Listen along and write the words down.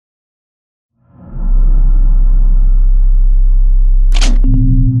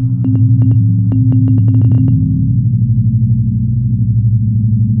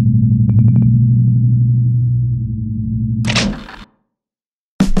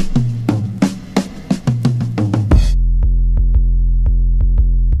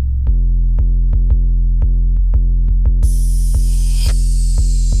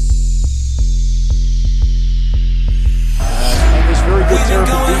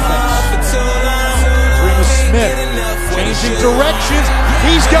changing directions.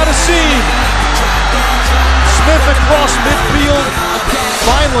 He's got a seam. Smith across midfield.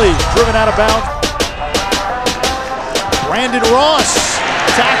 Finally driven out of bounds. Brandon Ross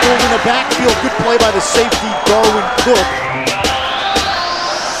tackled in the backfield. Good play by the safety, Darwin Cook.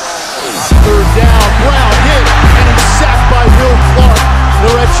 Third down, Brown hit, and he's sacked by Will Clark, the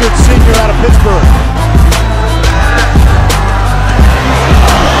redshirt senior out of Pittsburgh.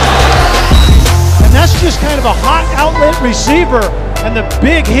 And that's just kind of a hot outlet receiver, and the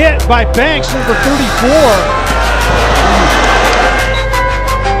big hit by Banks, number 34.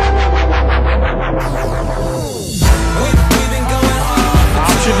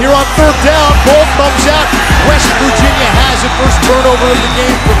 Option here on third down, ball comes out. West Virginia has it, first turnover of the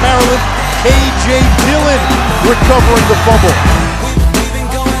game for Maryland. A.J. Dillon recovering the fumble.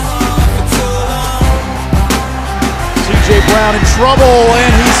 C.J. Brown in trouble, and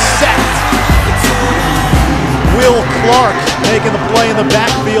he's sacked. Will Clark making the play in the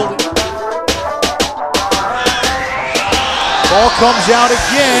backfield. Ball comes out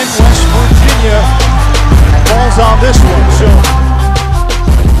again. West Virginia falls on this one. So.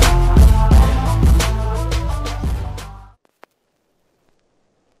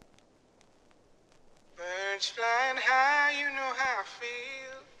 Birds flying high, you know how I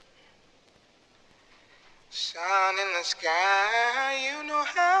feel. Sun in the sky, you know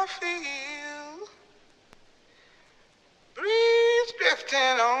how I feel. Breeze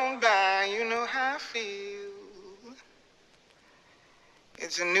drifting on by, you know how I feel.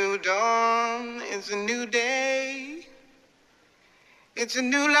 It's a new dawn, it's a new day. It's a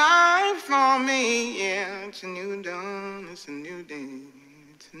new life for me, yeah. It's a new dawn, it's a new day.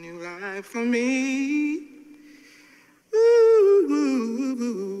 It's a new life for me. Ooh,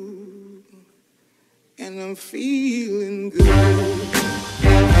 and I'm feeling good.